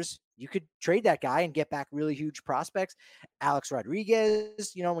waivers, you could trade that guy and get back really huge prospects. Alex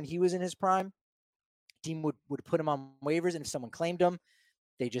Rodriguez, when he was in his prime, team would put him on waivers, and if someone claimed him,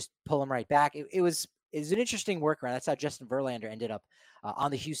 they just pull him right back. It was an interesting workaround. That's how Justin Verlander ended up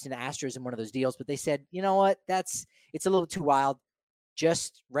on the Houston Astros in one of those deals. But they said, you know what, it's a little too wild.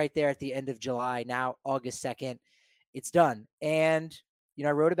 Just right there at the end of July, now August 2nd, it's done. And,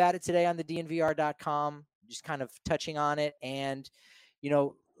 I wrote about it today on the DNVR.com, just kind of touching on it. And,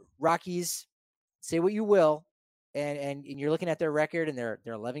 Rockies, say what you will, and you're looking at their record, and they're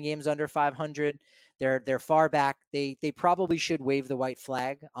 11 games under 500. They're far back. They probably should wave the white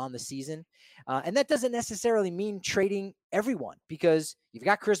flag on the season. And that doesn't necessarily mean trading everyone, because you've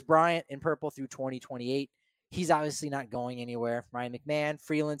got Chris Bryant in purple through 2028. He's obviously not going anywhere. Ryan McMahon,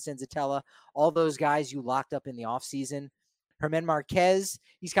 Freeland, Senzatella, all those guys you locked up in the offseason. German Marquez,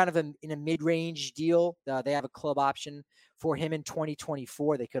 he's kind of in a mid-range deal. They have a club option for him in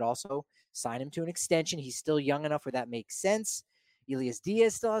 2024. They could also sign him to an extension. He's still young enough where that makes sense. Elias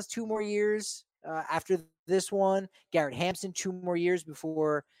Diaz still has 2 more years after this one. Garrett Hampson, 2 more years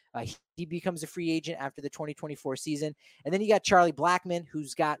before he becomes a free agent after the 2024 season. And then you got Charlie Blackmon,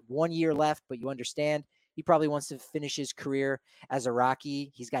 who's got 1 year left, but you understand he probably wants to finish his career as a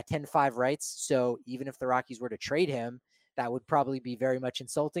Rocky. He's got 10-5 rights. So even if the Rockies were to trade him, that would probably be very much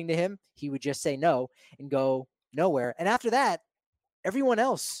insulting to him. He would just say no and go nowhere. And after that, everyone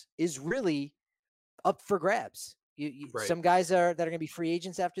else is really up for grabs. Right. Some guys that are going to be free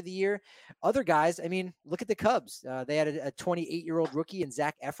agents after the year. Other guys, I mean, look at the Cubs. They had a 28-year-old rookie in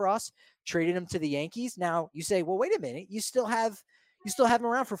Zach Efros, traded him to the Yankees. Now you say, well, wait a minute. You still have him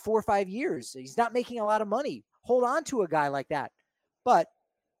around for 4 or 5 years. He's not making a lot of money. Hold on to a guy like that. But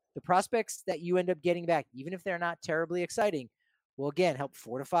the prospects that you end up getting back, even if they're not terribly exciting, will again help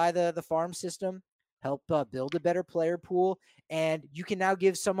fortify the farm system, help build a better player pool, and you can now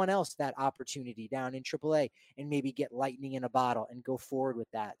give someone else that opportunity down in AAA and maybe get lightning in a bottle and go forward with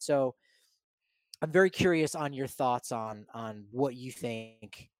that. So I'm very curious on your thoughts on what you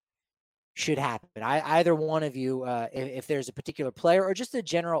think should happen. Either one of you, if there's a particular player or just a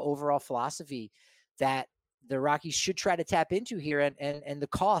general overall philosophy that the Rockies should try to tap into here, and the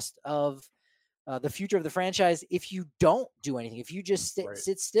cost of the future of the franchise. If you don't do anything, if you just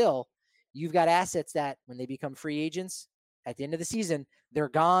sit still, you've got assets that when they become free agents at the end of the season, they're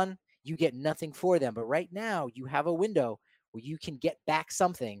gone. You get nothing for them. But right now you have a window where you can get back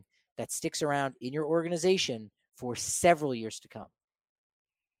something that sticks around in your organization for several years to come.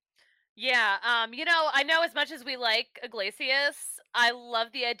 Yeah, I know as much as we like Iglesias, I love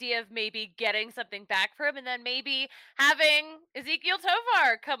the idea of maybe getting something back for him and then maybe having Ezekiel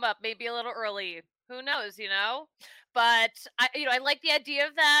Tovar come up maybe a little early. Who knows, But I like the idea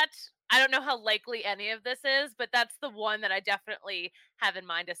of that. I don't know how likely any of this is, but that's the one that I definitely have in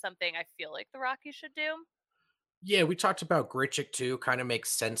mind as something I feel like the Rockies should do. Yeah, we talked about Grichuk too. Kind of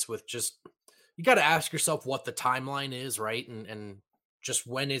makes sense with just you got to ask yourself what the timeline is, right? And just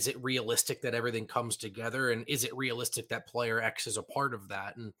when is it realistic that everything comes together, and is it realistic that player X is a part of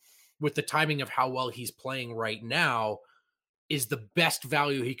that? And with the timing of how well he's playing right now, is the best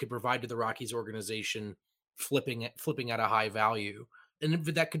value he could provide to the Rockies organization flipping at a high value. And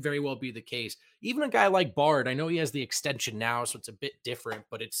that could very well be the case. Even a guy like Bard, I know he has the extension now, so it's a bit different,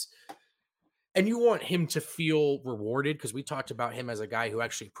 but and you want him to feel rewarded because we talked about him as a guy who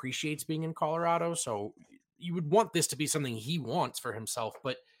actually appreciates being in Colorado. So you would want this to be something he wants for himself,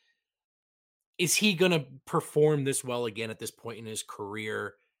 but is he going to perform this well again at this point in his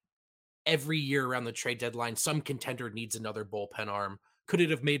career? Every year around the trade deadline, some contender needs another bullpen arm. Could it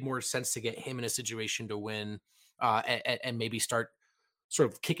have made more sense to get him in a situation to win and maybe start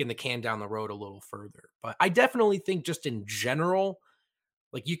sort of kicking the can down the road a little further? But I definitely think just in general,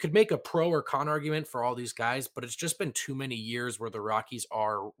 like you could make a pro or con argument for all these guys, but it's just been too many years where the Rockies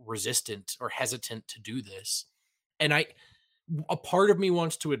are resistant or hesitant to do this. And a part of me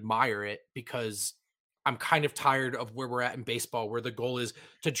wants to admire it because I'm kind of tired of where we're at in baseball, where the goal is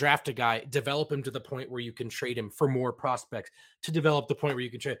to draft a guy, develop him to the point where you can trade him for more prospects, to develop the point where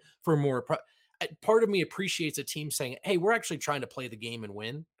you can trade for more. Part of me appreciates a team saying, hey, we're actually trying to play the game and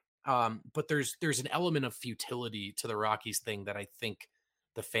win. But there's an element of futility to the Rockies thing that I think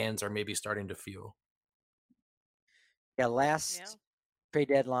the fans are maybe starting to feel. Yeah, last trade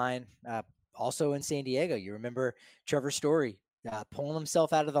deadline, also in San Diego, you remember Trevor Story pulling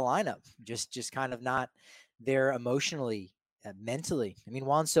himself out of the lineup, just kind of not there emotionally, mentally. I mean,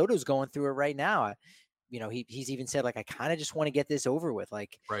 Juan Soto's going through it right now. He's even said, like, I kind of just want to get this over with.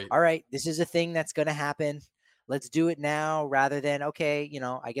 Like, all right, this is a thing that's going to happen. Let's do it now rather than, okay,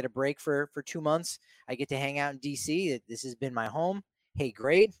 I get a break for 2 months. I get to hang out in DC. This has been my home. Hey,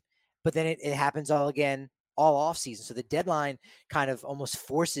 great. But then it happens all again, all off season. So the deadline kind of almost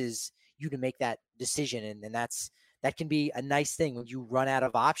forces you to make that decision. And that can be a nice thing when you run out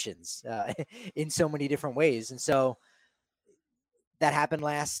of options in so many different ways. And so that happened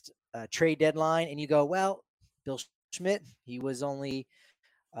last trade deadline. And you go, well, Bill Schmidt, he was only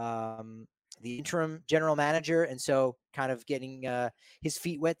the interim general manager. And so kind of getting his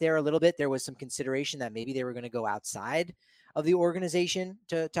feet wet there a little bit. There was some consideration that maybe they were going to go outside of the organization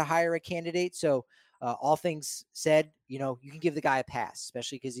to hire a candidate. So all things said, you can give the guy a pass,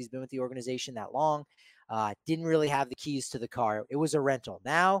 especially because he's been with the organization that long. Didn't really have the keys to the car. It was a rental.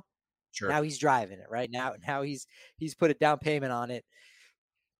 Now he's driving it right now. He's put a down payment on it.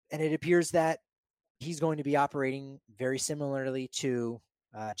 And it appears that he's going to be operating very similarly to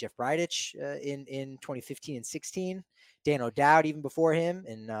Jeff Bridich in 2015 and 16, Dan O'Dowd even before him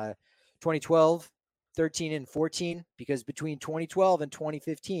in 2012, 13 and 14, because between 2012 and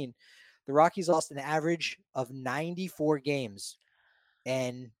 2015, the Rockies lost an average of 94 games,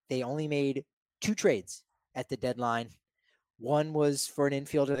 and they only made 2 trades at the deadline. One was for an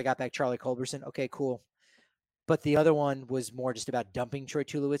infielder that got back Charlie Culberson. Okay, cool. But the other one was more just about dumping Troy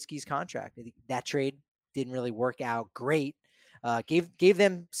Tulowitzki's contract. That trade didn't really work out great. Gave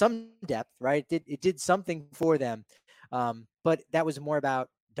them some depth, right? It did something for them. But that was more about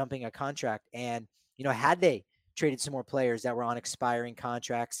dumping a contract. And, had they traded some more players that were on expiring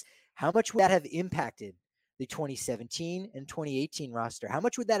contracts, how much would that have impacted the 2017 and 2018 roster? How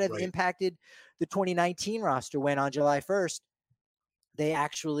much would that have impacted the 2019 roster when on July 1st, they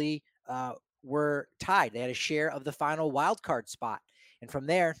actually were tied? They had a share of the final wild card spot. And from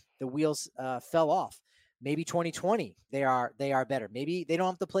there, the wheels fell off. Maybe 2020, they are better. Maybe they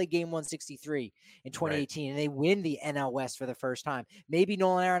don't have to play game 163 in 2018 and they win the NL West for the first time. Maybe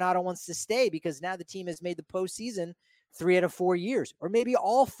Nolan Arenado wants to stay because now the team has made the postseason 3 out of 4 years, or maybe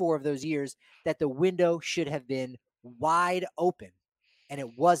all 4 of those years that the window should have been wide open. And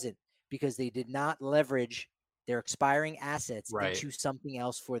it wasn't, because they did not leverage their expiring assets into something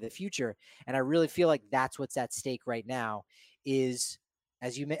else for the future. And I really feel like that's what's at stake right now, is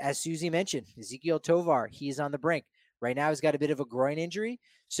as Susie mentioned, Ezequiel Tovar, he's on the brink. Right now he's got a bit of a groin injury.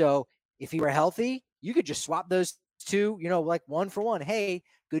 So if he were healthy, you could just swap those two, like one for one. Hey,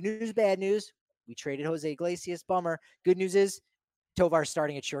 good news, bad news. We traded Jose Iglesias, bummer. Good news is Tovar's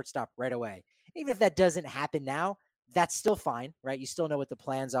starting at shortstop right away. Even if that doesn't happen now, that's still fine, right? You still know what the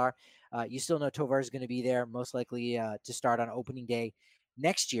plans are. You still know Tovar is going to be there, most likely to start on opening day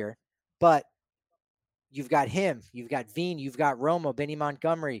next year. But you've got him, you've got Veen, you've got Romo, Benny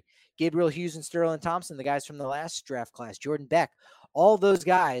Montgomery, Gabriel Hughes, and Sterling Thompson, the guys from the last draft class, Jordan Beck. All those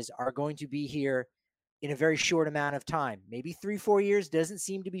guys are going to be here in a very short amount of time. Maybe 3-4 years doesn't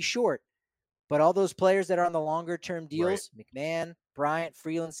seem to be short, but all those players that are on the longer-term deals, right. McMahon, Bryant,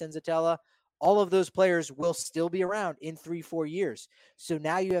 Freeland, Senzatella, all of those players will still be around in 3-4 years. So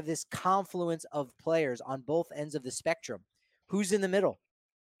now you have this confluence of players on both ends of the spectrum. Who's in the middle?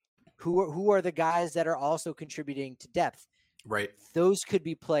 Who are the guys that are also contributing to depth? Right. Those could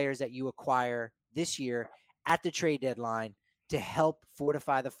be players that you acquire this year at the trade deadline to help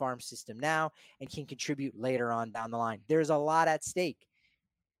fortify the farm system now and can contribute later on down the line. There's a lot at stake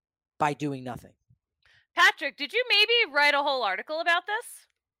by doing nothing. Patrick, did you maybe write a whole article about this?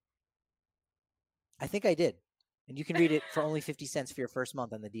 I think I did. And you can read it for only 50 cents for your first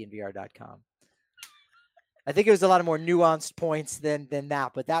month on the DNVR.com. I think it was a lot of more nuanced points than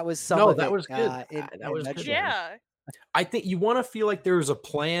that, but that was some of that it. Was good. That was good. Yeah. I think you want to feel like there's a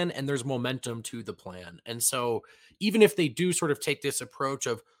plan and there's momentum to the plan. And so even if they do sort of take this approach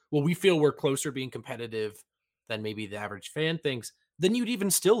of, well, we feel we're closer being competitive than maybe the average fan thinks, then you'd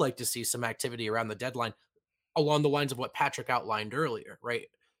even still like to see some activity around the deadline along the lines of what Patrick outlined earlier, right?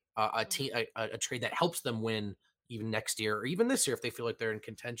 A trade that helps them win even next year or even this year if they feel like they're in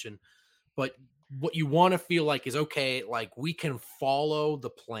contention. But what you want to feel like is, okay, like we can follow the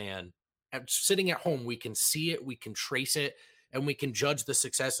plan. And sitting at home, we can see it, we can trace it, and we can judge the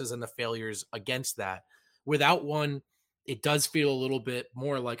successes and the failures against that. Without one, it does feel a little bit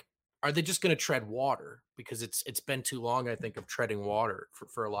more like, are they just going to tread water? Because it's been too long, I think, of treading water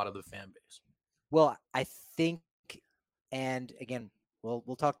for a lot of the fan base. Well, I think, and again,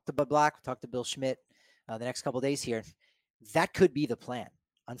 we'll talk to Bud Black, we'll talk to Bill Schmidt the next couple of days here. That could be the plan,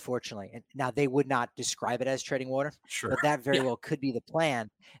 unfortunately. And now they would not describe it as treading water, sure, but that very well could be the plan.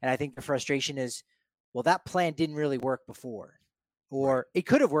 And I think the frustration is, well, that plan didn't really work before, or it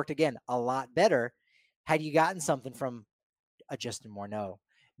could have worked again a lot better had you gotten something from a Justin Morneau,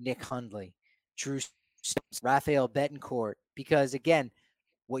 Nick Hundley, Drew Stones, Rafael Betancourt, because again,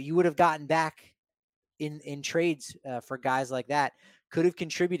 what you would have gotten back in trades for guys like that could have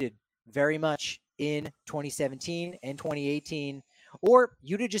contributed very much in 2017 and 2018, or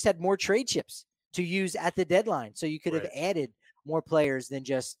you'd have just had more trade chips to use at the deadline. So you could have added more players than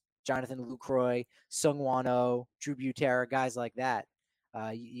just Jonathan Lucroy, Seung-Hwan Oh, Drew Butera, guys like that.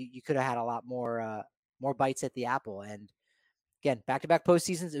 You could have had a lot more bites at the apple. And again, back-to-back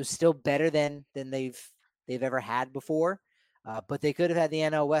postseasons, it was still better than they've ever had before. But they could have had the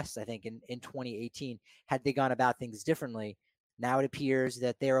NL West, I think, in 2018 had they gone about things differently. Now it appears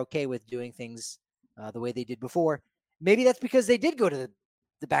that they're okay with doing things the way they did before. Maybe that's because they did go to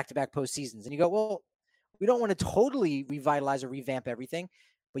the back-to-back postseasons. And you go, well, we don't want to totally revitalize or revamp everything,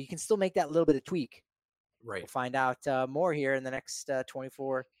 but you can still make that little bit of tweak. Right. We'll find out more here in the next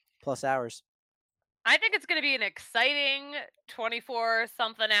 24-plus hours. I think it's going to be an exciting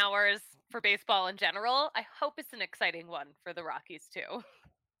 24-something hours for baseball in general. I hope it's an exciting one for the Rockies, too.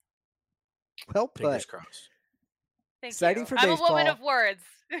 Well put. Fingers crossed. Thank exciting you. for baseball. I'm a woman of words.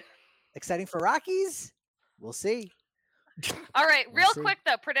 Exciting for Rockies? We'll see. All right, real quick,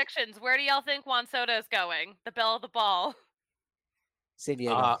 though, predictions. Where do y'all think Juan Soto is going? The belle of the ball. San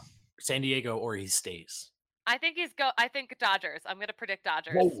Diego. San Diego, or he stays. I think I think Dodgers. I'm going to predict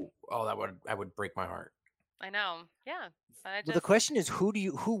Dodgers. Whoa. Oh, that would break my heart. I know. Yeah. Well, the question is, who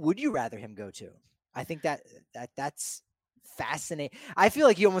would you rather him go to? I think that's fascinating. I feel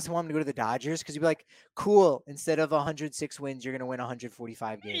like you almost want him to go to the Dodgers because you'd be like, cool, instead of 106 wins, you're going to win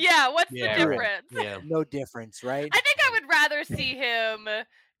 145 games. Yeah, what's the difference? Yeah. No difference, right? I think I would rather see him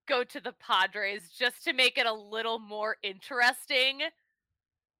go to the Padres just to make it a little more interesting.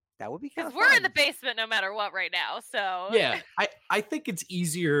 That would be kind of fun. We're in the basement no matter what right now, so. Yeah, I think it's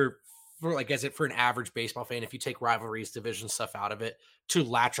easier for an average baseball fan, if you take rivalries, division stuff out of it, to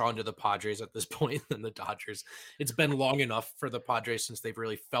latch onto the Padres at this point than the Dodgers. It's been long enough for the Padres since they've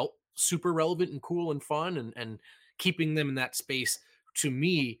really felt super relevant and cool and fun, and keeping them in that space to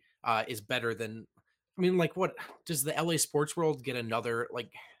me is better than, I mean, like, what does the LA sports world get another,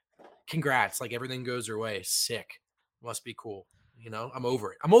 like, congrats, like everything goes your way, sick, must be cool, I'm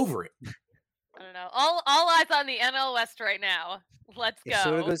over it. I don't know. All eyes on the NL West right now. Let's If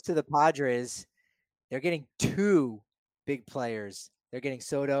Soto go. goes to the Padres, they're getting 2 big players. They're getting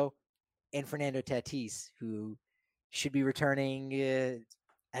Soto and Fernando Tatis, who should be returning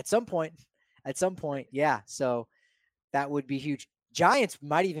at some point. At some point, yeah. So that would be huge. Giants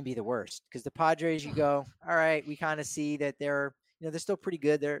might even be the worst because the Padres, you go, all right, we kind of see that they're still pretty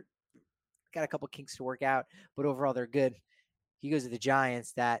good. They're got a couple kinks to work out, but overall they're good. He goes to the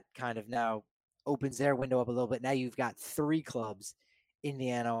Giants, that kind of now opens their window up a little bit. Now you've got 3 clubs in the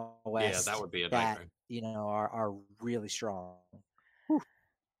NL West that would be a that nightmare. Are really strong.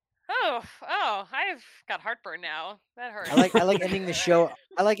 Oh, I've got heartburn now. That hurts. I like ending the show.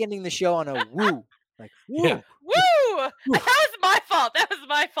 I like ending the show on a woo. Like woo. Yeah. Woo! That was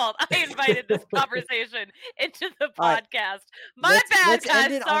my fault. I invited this conversation into the podcast. Right. My bad, let's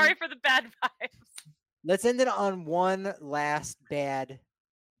guys. Sorry for the bad vibes. Let's end it on one last bad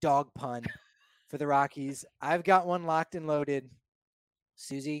dog pun for the Rockies. I've got one locked and loaded.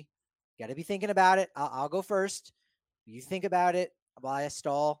 Susie, got to be thinking about it. I'll go first. You think about it while I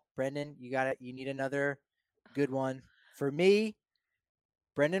stall. Brendan, you got it. You need another good one. For me,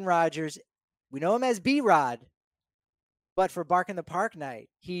 Brendan Rodgers, we know him as B-Rod, but for Bark in the Park night,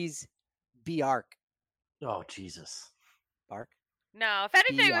 he's B-Ark. Oh, Jesus. Bark? No, if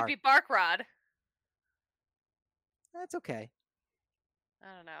anything, it would be Bark Rod. That's okay. I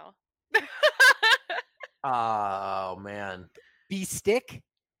don't know. Oh, man. B-Stick?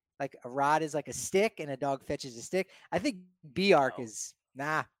 Like a rod is like a stick and a dog fetches a stick. I think B-Ark is,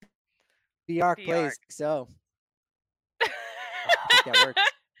 B-Ark plays, so. I think that works.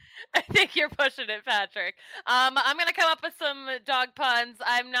 I think you're pushing it, Patrick. I'm going to come up with some dog puns.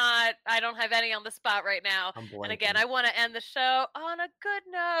 I don't have any on the spot right now. And again, I want to end the show on a good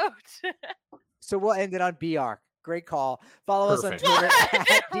note. So we'll end it on B-Ark. Great call. Follow us on Twitter.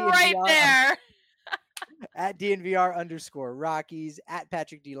 Right there. At DNVR_Rockies. At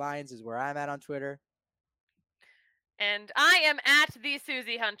Patrick D. Lyons is where I'm at on Twitter. And I am at the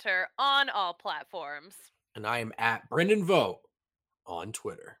Susie Hunter on all platforms. And I am at Brendan Vogt on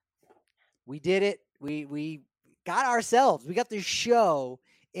Twitter. We did it. We got ourselves. We got the show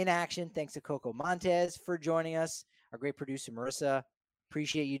in action. Thanks to Coco Montez for joining us. Our great producer, Marissa.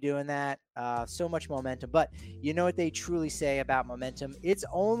 Appreciate you doing that. So much momentum. But you know what they truly say about momentum? It's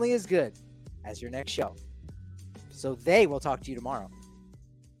only as good as your next show. So they will talk to you tomorrow.